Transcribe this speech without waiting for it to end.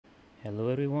Hello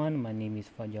everyone, my name is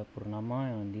Fajar Purnama,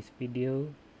 and on this video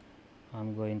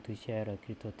I'm going to share a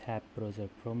Cryptotab browser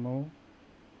promo.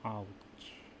 Ouch.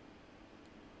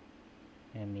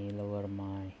 Let me lower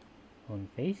my own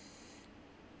face.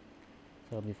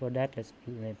 So before that, let's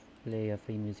play a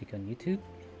free music on YouTube.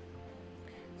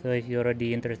 So if you're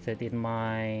already interested in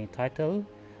my title,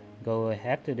 go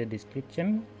ahead to the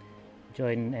description,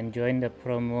 join the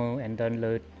promo and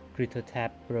download Cryptotab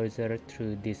browser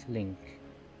through this link.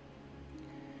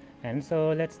 And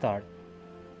so let's start.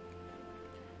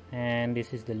 And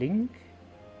this is the link.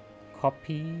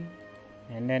 Copy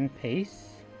and then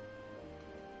paste.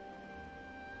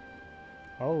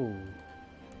 Oh,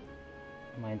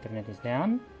 my internet is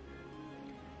down.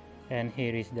 And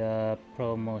here is the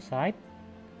promo site.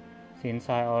 Since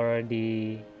I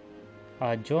already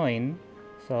joined,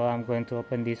 so I'm going to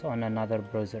open this on another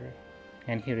browser.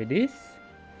 And here it is.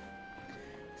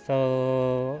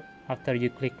 So after you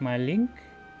click my link,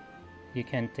 you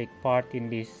can take part in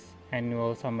this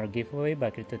annual summer giveaway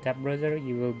by Cryptotab browser.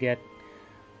 You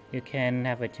can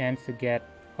have a chance to get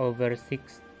over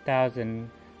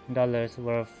 $6,000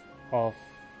 worth of,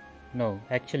 no,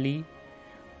 actually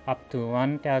up to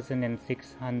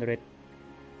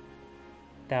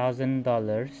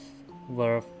 $1,600,000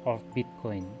 worth of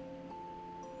Bitcoin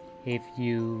if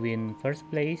you win first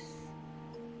place,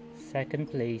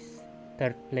 second place,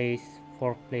 third place,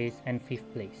 fourth place, and fifth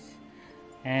place.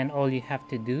 And all you have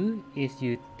to do is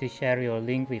to share your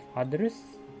link with others.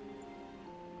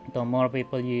 The more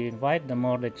people you invite, the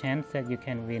more the chance that you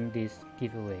can win this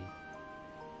giveaway.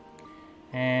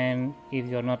 And if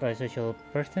you're not a social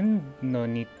person, no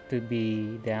need to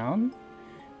be down,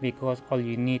 because all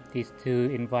you need is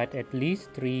to invite at least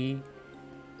 3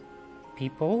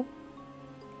 people,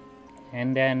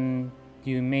 and then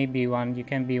you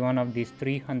can be one of these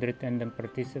 300 random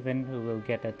participants who will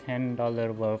get a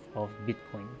 $10 worth of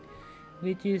Bitcoin,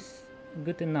 which is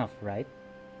good enough, right?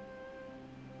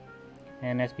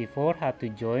 And as before, how to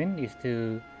join is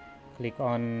to click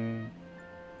on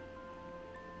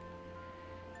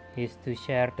to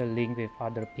share the link with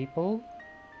other people.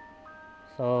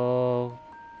 So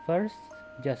first,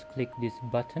 just click this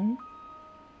button,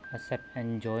 accept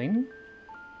and join,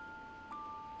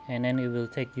 and then it will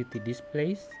take you to this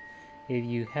place. If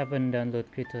you haven't downloaded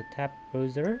Cryptotab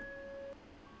browser,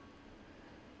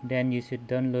 then you should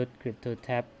download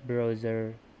Cryptotab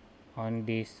browser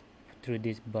through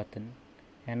this button.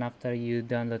 And after you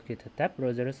download Cryptotab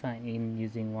browser, sign in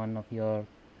using one of your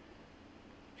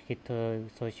Crypto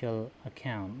social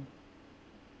account.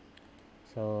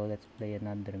 So let's play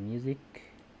another music.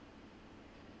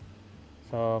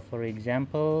 So for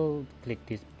example, click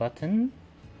this button.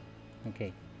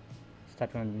 Okay,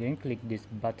 start from the beginning. Click this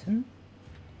button,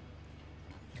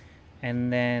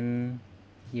 and then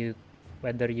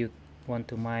whether you want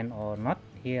to mine or not.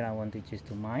 Here I want to choose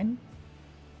to mine,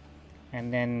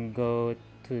 and then go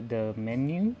to the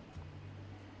menu,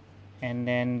 and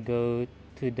then go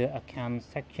to the account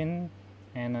section.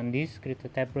 And on this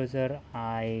Cryptotab browser,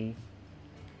 I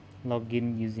log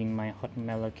in using my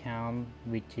Hotmail account,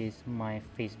 which is my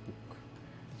Facebook.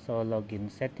 So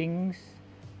login settings,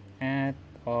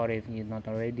 or if you're not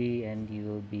already and you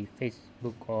will be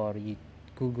Facebook or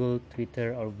Google,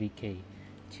 Twitter, or VK,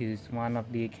 choose one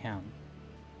of the account.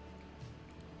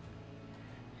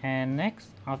 And next,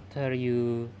 after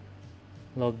you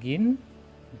log in,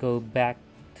 go back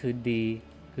to the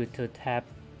Cryptotab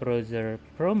browser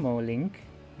promo link,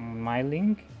 my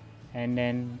link, and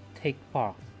then take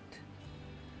part.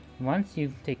 Once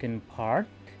you've taken part,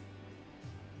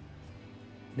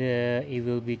 the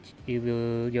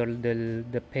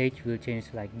page will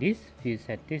change like this. View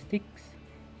statistics.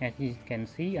 As you can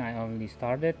see, I only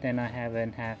started and I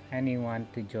haven't had anyone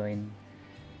to join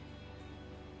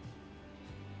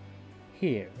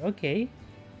here. Okay,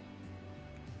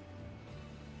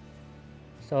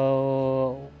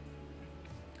 so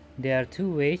there are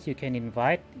 2 ways you can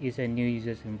invite: is a new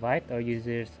users invite or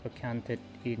users accounted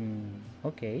in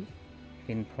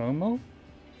promo.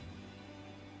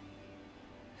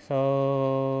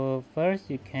 So first,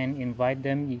 you can invite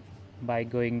them by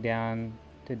going down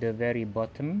to the very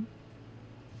bottom,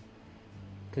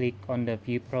 click on the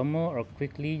view promo, or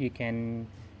quickly you can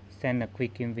send a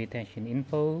quick invitation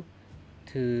info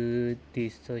to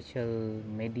these social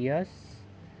medias,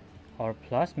 or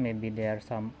plus maybe there are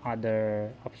some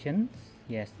other options.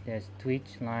 Yes, there's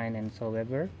Twitch, Line, and so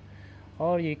ever.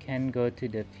 Or you can go to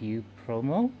the view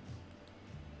promo,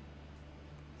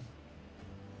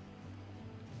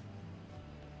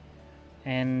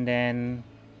 and then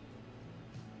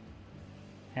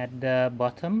at the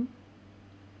bottom,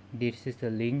 this is the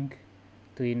link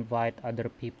to to invite other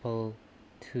people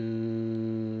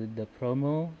to the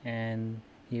promo, and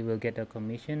you will get a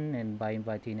commission, and by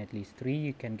inviting at least 3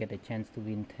 you can get a chance to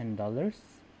win $10.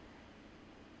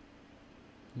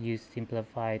 Use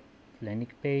simplified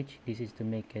landing page. This is to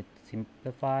make it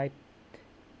simplified.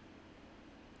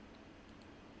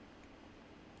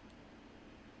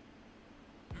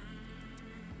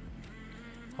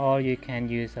 Or you can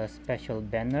use a special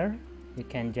banner. You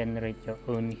can generate your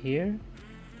own here.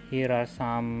 Here are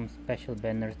some special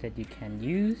banners that you can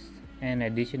use, and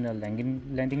additional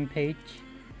landing page.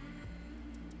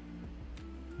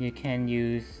 You can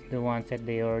use the ones that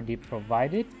they already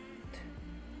provided.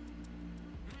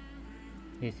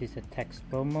 This is a text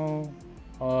promo,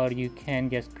 or you can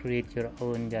just create your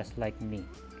own just like me.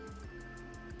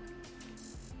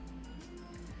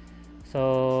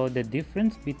 So the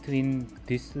difference between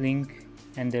this link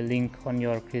and the link on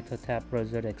your Cryptotab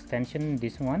browser extension,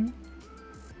 this one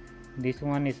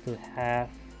is to have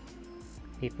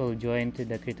people join to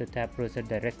the Cryptotab browser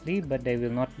directly, but they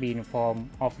will not be informed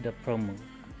of the promo.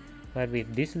 But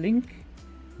with this link,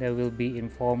 they will be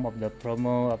informed of the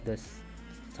promo of the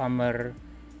summer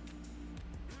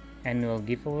annual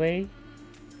giveaway.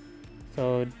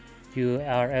 So you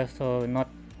are also not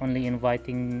only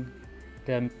inviting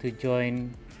them to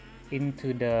join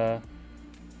into the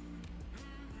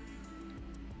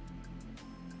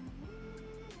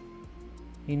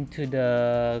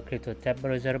Cryptotab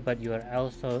browser, but you are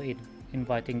also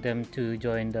inviting them to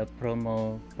join the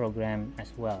promo program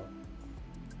as well.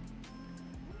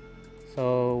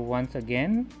 So once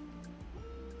again,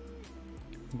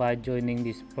 by joining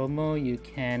this promo, you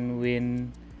can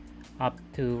win up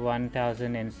to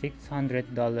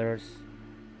 $1,600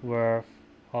 worth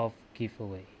of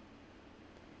giveaway.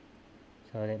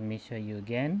 So let me show you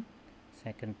again.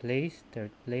 Second place,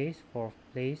 third place, fourth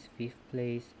place, fifth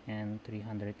place, and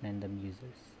 300 random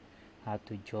users. How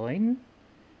to join,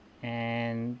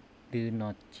 and do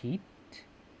not cheat.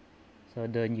 So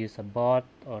don't use a bot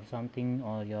or something,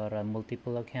 or your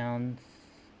multiple accounts,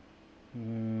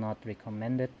 not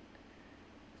recommended.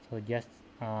 So just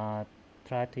try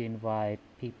to invite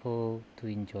people to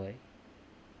enjoy.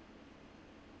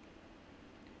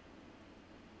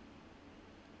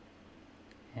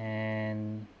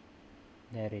 And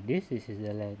there it is. This is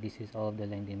all of the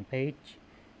landing page,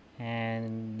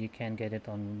 and you can get it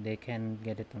on, they can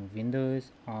get it on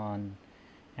Windows, on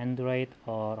Android,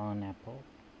 or on Apple.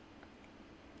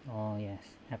 Oh yes,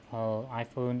 Apple,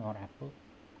 iPhone or Apple.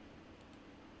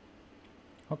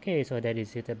 Okay, so that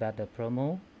is it about the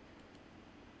promo.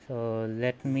 So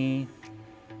let me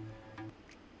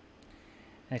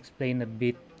explain a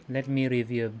bit, let me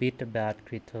review a bit about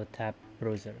Cryptotab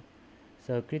browser.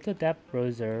 So Cryptotab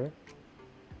browser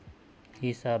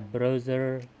is a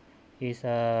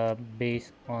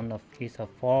based on is a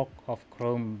fork of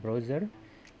Chrome browser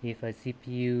with a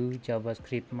CPU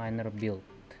JavaScript minor built.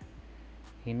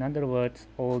 In other words,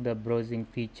 all the browsing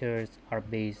features are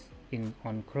based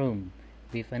on Chrome,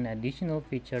 with an additional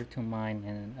feature to mine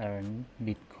and earn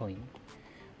Bitcoin.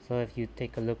 So if you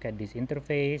take a look at this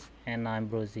interface, and I'm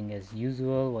browsing as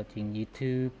usual, watching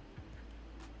YouTube.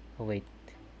 Oh wait,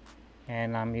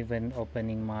 and I'm even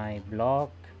opening my blog.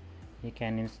 You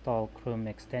can install Chrome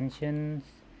extensions.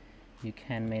 You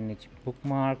can manage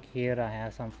bookmark. Here I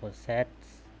have some for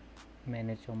sets.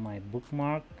 Manage on my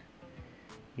bookmark.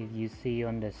 If you see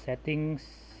on the settings,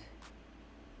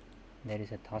 there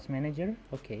is a task manager.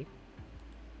 Okay,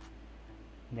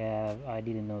 I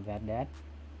didn't know about that.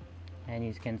 And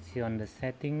you can see on the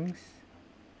settings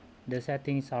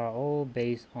are all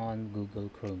based on Google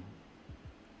Chrome.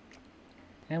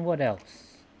 And what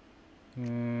else?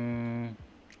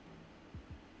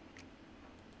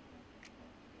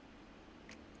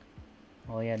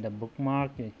 Oh yeah, the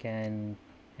bookmark, you can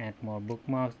add more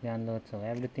bookmarks, download, so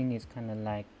everything is kind of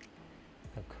like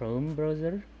a Chrome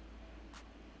browser.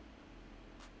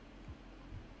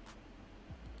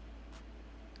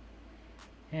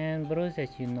 And browse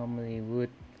as you normally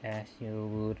would, as you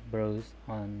would browse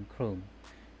on Chrome.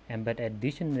 And but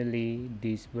additionally,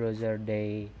 this browser,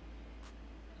 they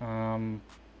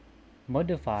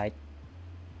modified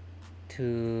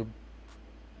to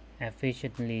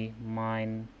efficiently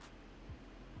mine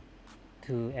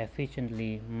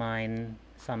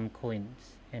some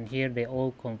coins, and here they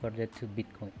all converted to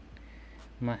Bitcoin.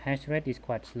 My hash rate is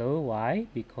quite slow. Why?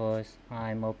 Because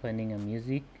I'm opening a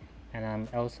music and I'm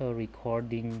also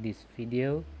recording this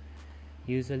video.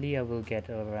 Usually I will get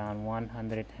around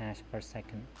 100 hash per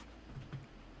second,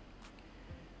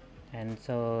 and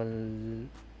so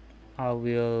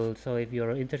if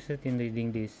you're interested in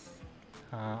reading this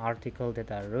article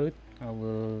that I wrote, I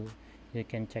will You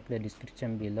can check the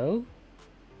description below.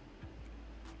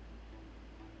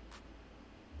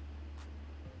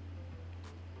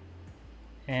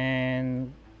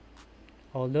 And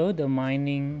although the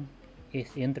mining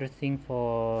is interesting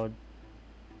for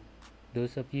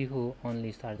those of you who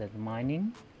only started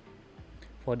mining,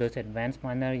 for those advanced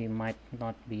miner you might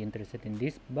not be interested in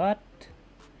this, but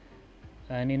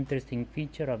an interesting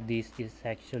feature of this is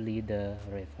actually the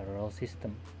referral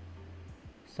system.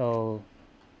 So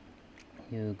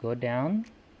you go down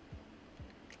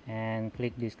and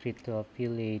click this crypto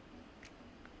affiliate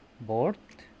board,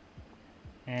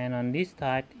 and on this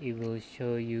side it will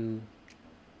show you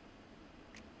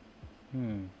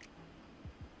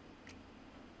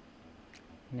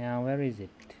now where is it?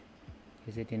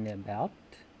 Is it in the about?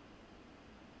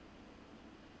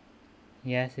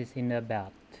 Yes, it's in the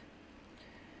about.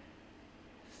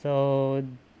 So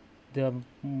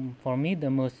for me the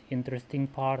most interesting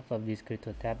part of this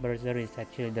Cryptotab browser is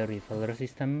actually the referral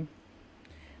system.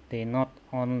 They not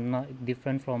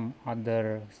different from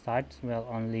other sites where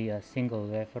only a single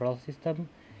referral system.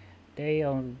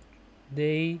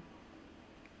 They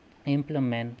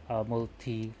implement a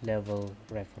multi-level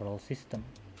referral system.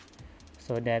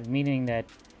 So that meaning that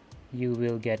you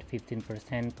will get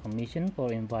 15% commission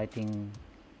for inviting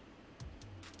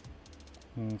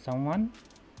someone,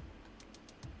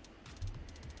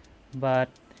 but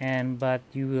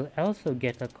you will also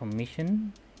get a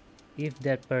commission if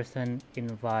that person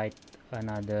invite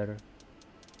another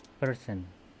person,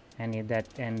 and if that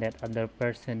other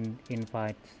person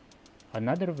invites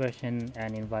another version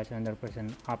and invites another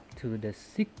person up to the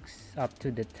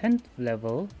 10th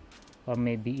level, or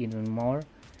maybe even more,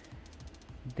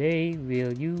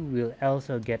 you will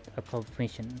also get a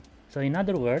commission. So in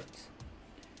other words,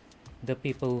 the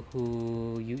people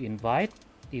who you invite,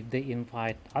 if they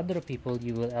invite other people,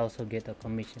 you will also get a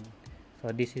commission. So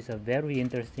this is a very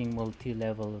interesting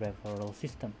multi-level referral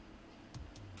system,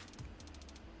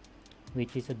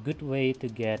 which is a good way to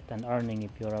get an earning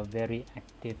if you're a very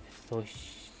active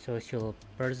social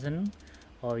person,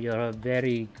 or you're a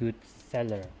very good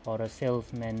seller or a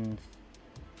saleswoman,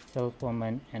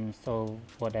 and so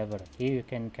whatever. Here you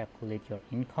can calculate your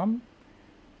income.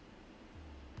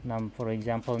 For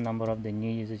example, number of the new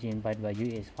users invited by you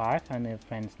is 5, and the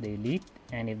friends they lead,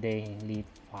 and if they lead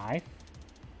 5,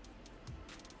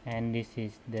 and this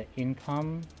is the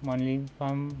income, monthly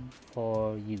income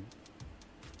for you.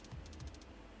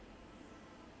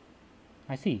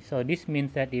 I see. So this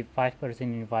means that if 5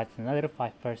 person invites another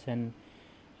 5 person,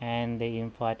 and they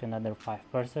invite another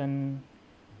 5 person,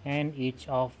 and each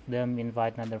of them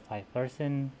invite another 5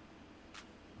 person,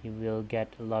 you will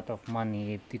get a lot of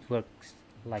money if it works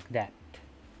like that.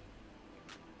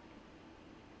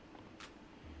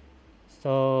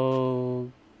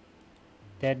 So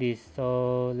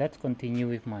let's continue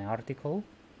with my article.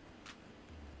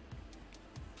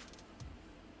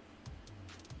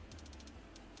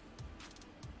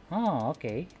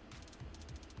 Okay.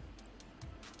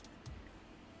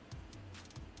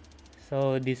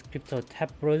 So this Cryptotab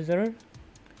browser,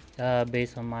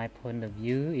 based on my point of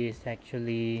view, is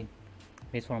actually,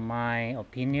 based on my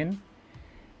opinion,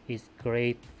 is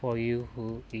great for you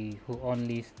who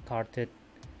only started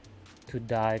to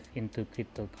dive into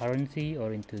cryptocurrency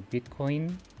or into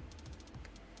Bitcoin.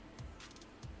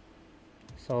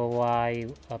 So why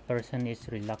a person is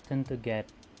reluctant to get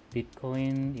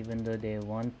Bitcoin even though they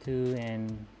want to,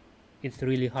 and it's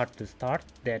really hard to start.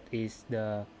 That is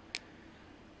the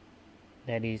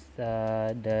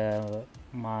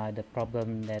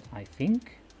problem that I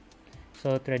think.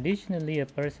 So traditionally a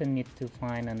person needs to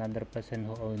find another person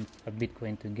who owns a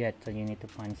Bitcoin to get. So you need to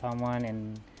find someone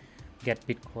and get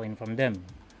Bitcoin from them,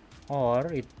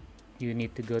 or you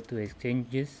need to go to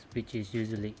exchanges, which is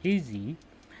usually easy.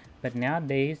 But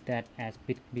nowadays,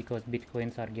 because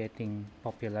Bitcoins are getting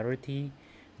popularity,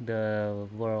 the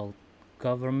world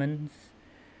governments,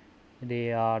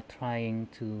 they are trying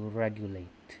to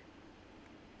regulate.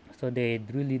 So they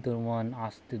really don't want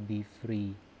us to be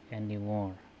free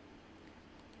anymore.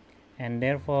 And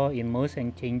therefore, in most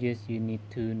exchanges, you need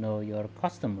to know your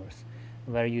customers,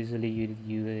 where usually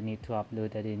you need to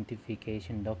upload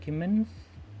identification documents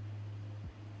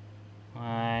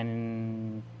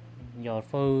and your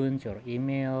phones, your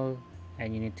email,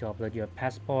 and you need to upload your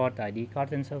passport, ID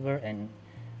card, and server, and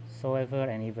so ever,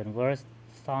 and even worse,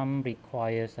 some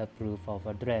requires a proof of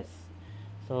address.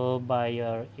 So by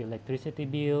your electricity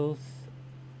bills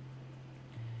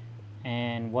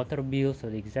and water bills,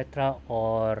 or etc.,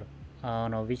 or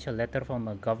an official letter from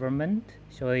a government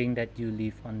showing that you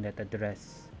live on that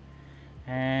address.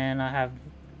 And I have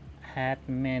had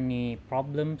many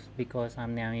problems because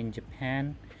I'm now in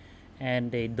Japan,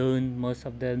 and most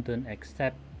of them don't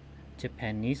accept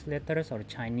Japanese letters or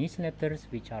Chinese letters,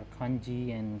 which are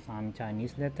kanji and some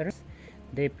Chinese letters.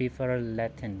 They prefer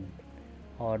Latin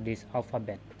or this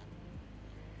alphabet.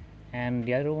 And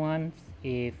the other ones,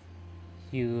 if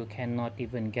you cannot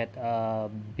even get a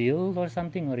bill or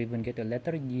something, or even get a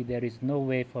letter, there is no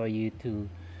way for you to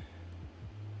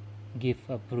give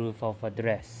a proof of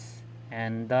address,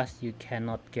 and thus you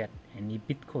cannot get any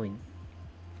Bitcoin.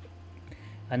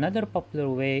 Another popular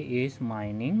way is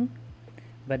mining,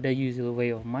 but the usual way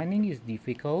of mining is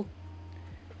difficult,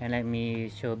 and let me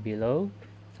show below.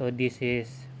 So this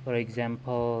is, for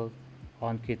example,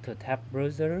 on Cryptotab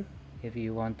browser. If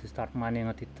you want to start mining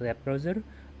on Cryptotab browser,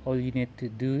 all you need to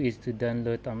do is to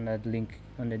download on the link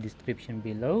on the description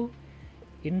below,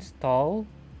 install,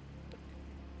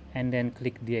 and then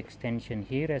click the extension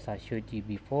here as I showed you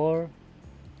before,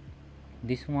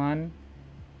 this one,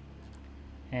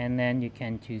 and then you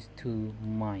can choose to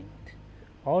mine,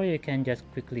 or you can just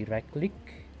quickly right click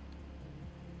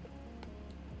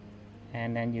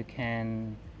and then you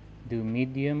can do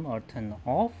medium or turn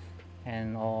off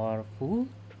and or full,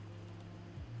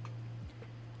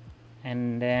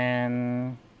 and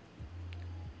then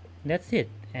that's it,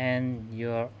 and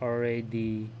you're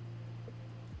already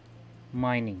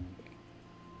mining.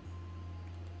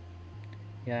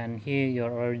 Yeah, and here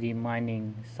you're already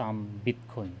mining some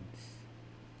Bitcoins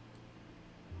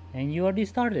and you already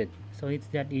started, so it's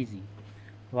that easy.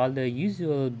 While the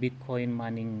usual Bitcoin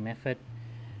mining method,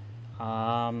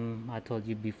 I told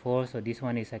you before, so this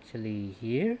one is actually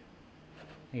here,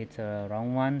 it's a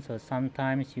wrong one, so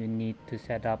sometimes you need to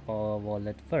set up a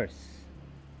wallet first.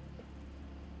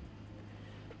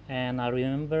 And I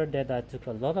remember that I took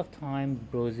a lot of time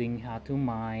browsing how to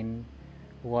mine,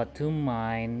 what to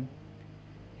mine,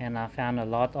 and I found a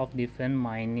lot of different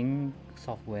mining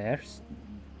softwares,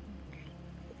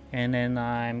 and then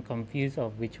I'm confused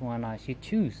of which one I should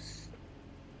choose.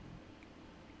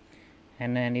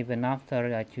 And then even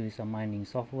after I choose a mining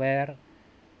software,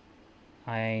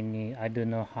 I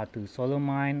don't know how to solo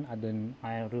mine.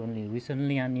 I only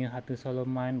recently I knew how to solo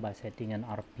mine by setting an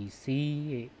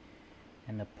RPC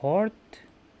and a port.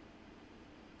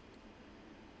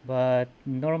 But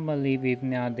normally with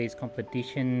nowadays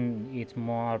competition, it's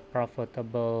more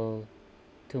profitable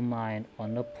to mine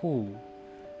on a pool.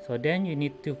 So then you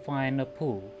need to find a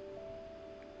pool.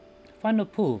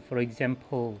 For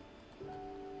example,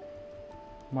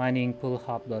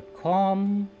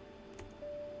 miningpoolhub.com,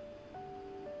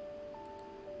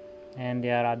 and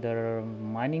there are other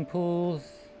mining pools.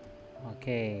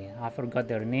 Okay, I forgot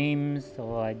their names,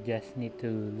 so I just need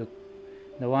to look.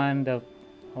 The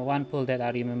one pool that I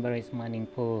remember is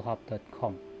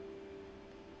miningpoolhub.com.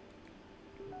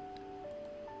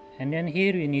 And then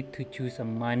here you need to choose a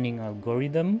mining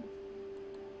algorithm.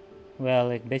 Well,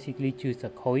 like basically choose a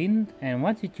coin, and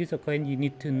once you choose a coin, you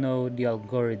need to know the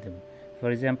algorithm. For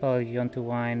example, if you want to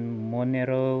mine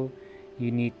Monero,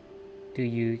 you need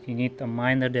a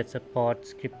miner that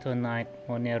supports Kryptonite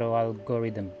Monero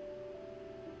algorithm.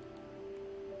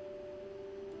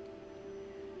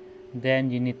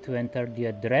 Then you need to enter the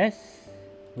address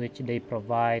which they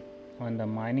provide on the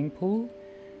mining pool.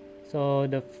 So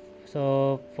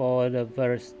for the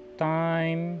first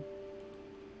time,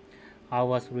 I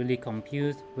was really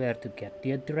confused where to get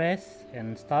the address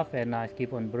and stuff, and I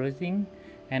keep on browsing,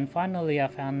 and finally I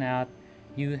found out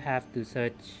you have to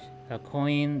search a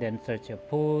coin, then search a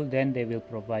pool, then they will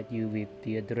provide you with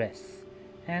the address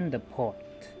and the port.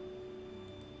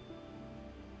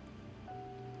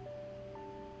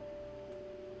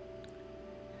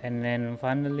 And then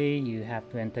finally you have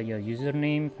to enter your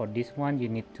username. For this one you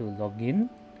need to log in,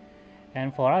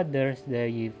 and for others,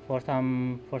 for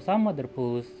some other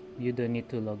pools you don't need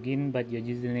to log in, but your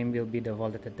username will be the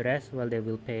wallet address. Well, they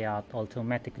will pay out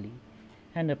automatically,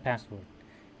 and the password.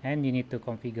 And you need to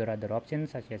configure other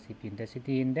options such as CPU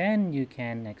intensity, and then you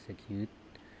can execute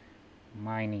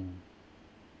mining.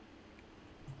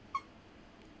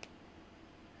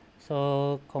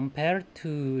 So compared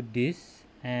to this,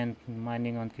 and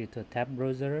mining on Cryptotab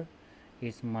browser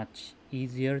is much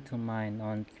easier to mine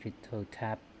on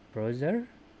Cryptotab browser,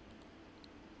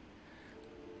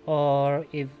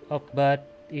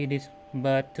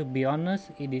 but to be honest,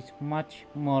 it is much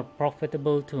more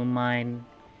profitable to mine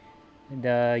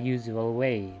the usual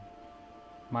way,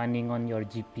 mining on your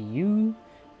GPU,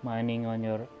 mining on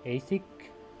your ASIC,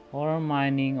 or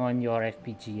mining on your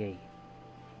FPGA.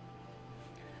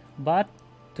 But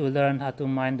to learn how to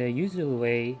mine the usual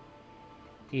way,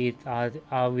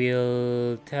 I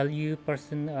will tell you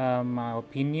my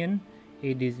opinion.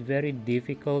 it is very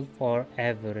difficult for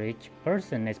average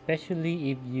person,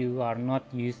 especially if you are not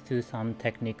used to some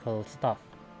technical stuff.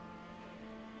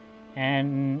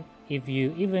 And if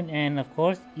you even, and of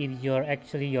course, if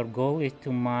your goal is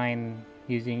to mine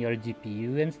using your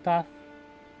GPU and stuff,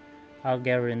 I'll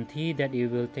guarantee that it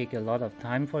will take a lot of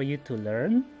time for you to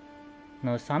learn.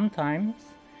 Now sometimes,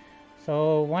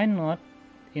 so why not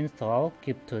install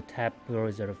Cryptotab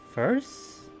browser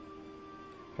first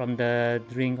from the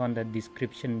link on the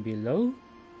description below,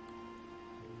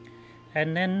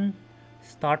 and then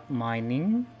start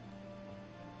mining.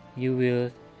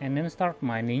 Start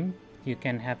mining, you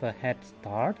can have a head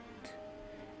start,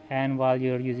 and while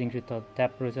you're using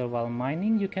Cryptotab browser while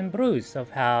mining, you can browse of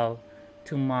how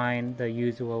to mine the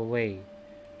usual way.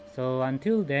 So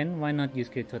until then, why not use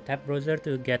Cryptotab browser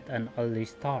to get an early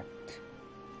start.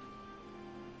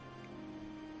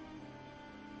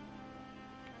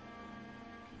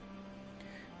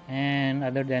 And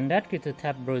other than that,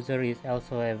 Cryptotab browser is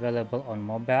also available on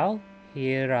mobile.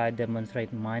 Here I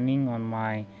demonstrate mining on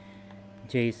my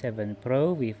J7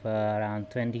 Pro with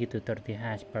around 20 to 30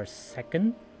 hash per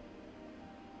second.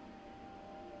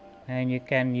 And you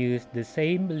can use the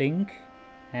same link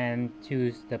and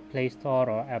choose the Play Store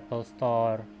or Apple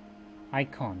Store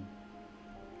icon.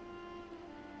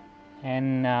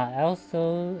 And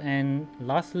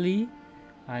lastly,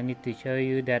 I need to show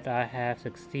you that I have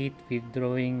succeeded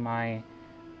withdrawing my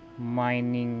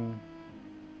mining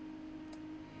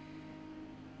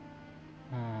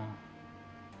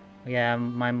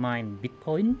my mine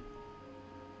Bitcoin.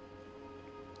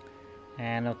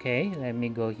 And okay, let me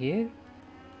go here,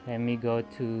 let me go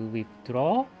to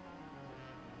withdraw,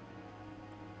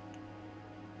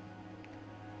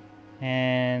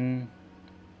 and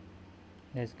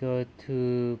let's go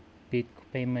to Bitcoin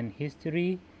payment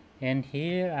history, and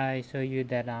here I show you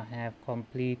that I have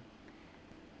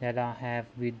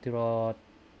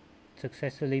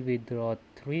successfully withdrawn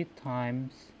 3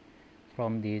 times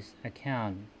from this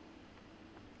account.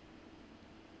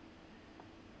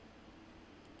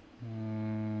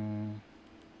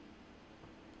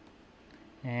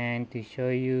 And to show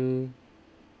you,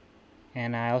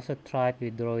 and I also tried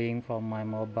withdrawing from my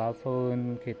mobile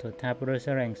phone Cryptotab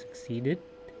browser and succeeded.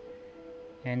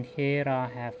 And here I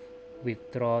have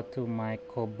withdrawn to my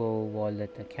Kobo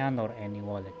wallet account or any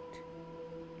wallet.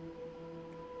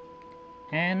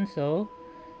 And so,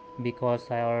 because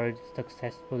I already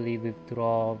successfully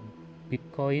withdraw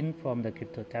Bitcoin from the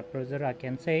Cryptotab browser, I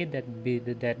can say that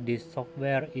this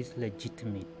software is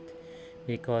legitimate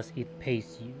because it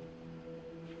pays you.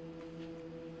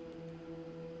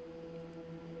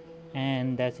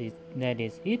 And that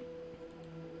is it.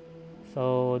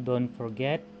 So don't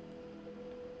forget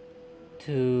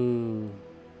to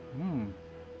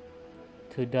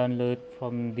download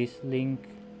from this link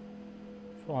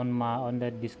on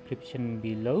the description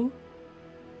below,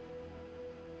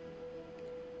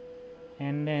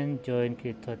 and then join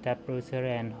Cryptotab browser,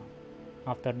 and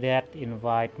after that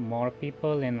invite more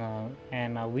people,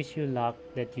 and I wish you luck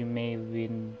that you may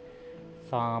win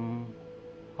some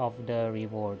of the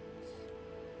rewards.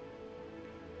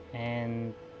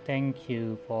 And thank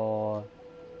you for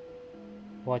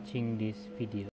watching this video.